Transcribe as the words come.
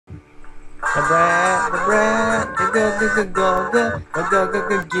The brat, the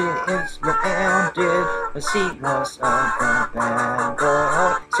gets grounded. The seat was of the bad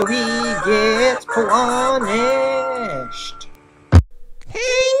boy, so he gets punished.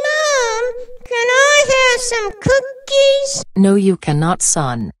 Hey, Mom, can I have some cookies? No, you cannot,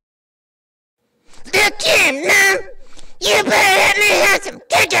 son. Look here, Mom. You better let me have some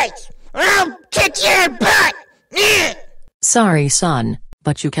cookies, or I'll kick your butt. Sorry, son,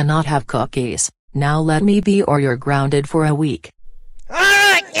 but you cannot have cookies. Now let me be or you're grounded for a week.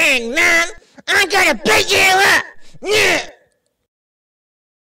 Alright then, Mom. I'm gonna beat you up.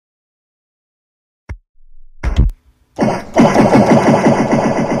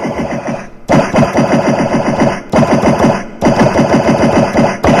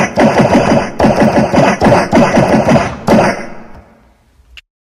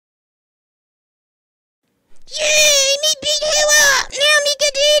 Yay, me beat you up! Now me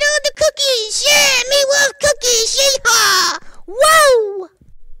get to eat all the cookies! Yeah, me love cookies! Yeehaw! Whoa!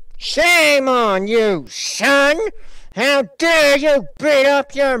 Shame on you, son! How dare you beat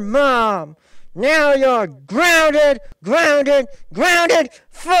up your mom! Now you're grounded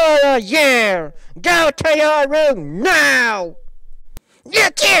for a year! Go to your room now!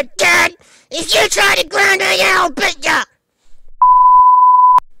 Look here, Dad! If you try to ground me, I'll beat ya!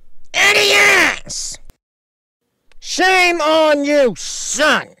 Out of your ass! Shame on you,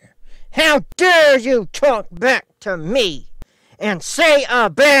 son! How dare you talk back to me and say a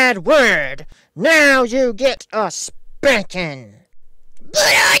bad word? Now you get a spanking! But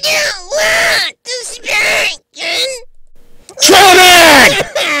I don't want the spanking! Children!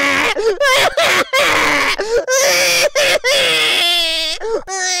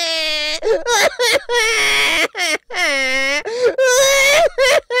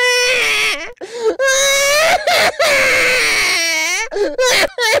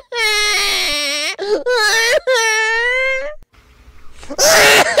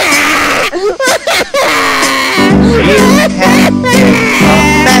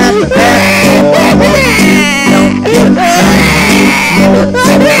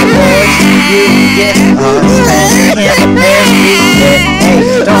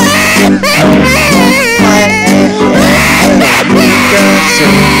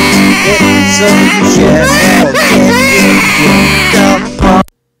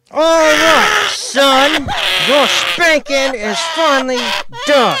 Alright, son, your spanking is finally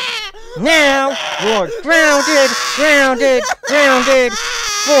done. Now you're grounded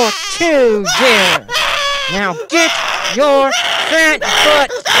for 2 years. Now get your fat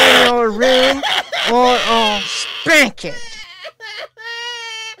butt in your room or I'll spank it.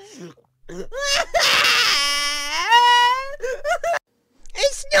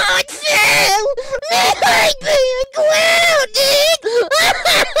 It's not fair! Me being grounded!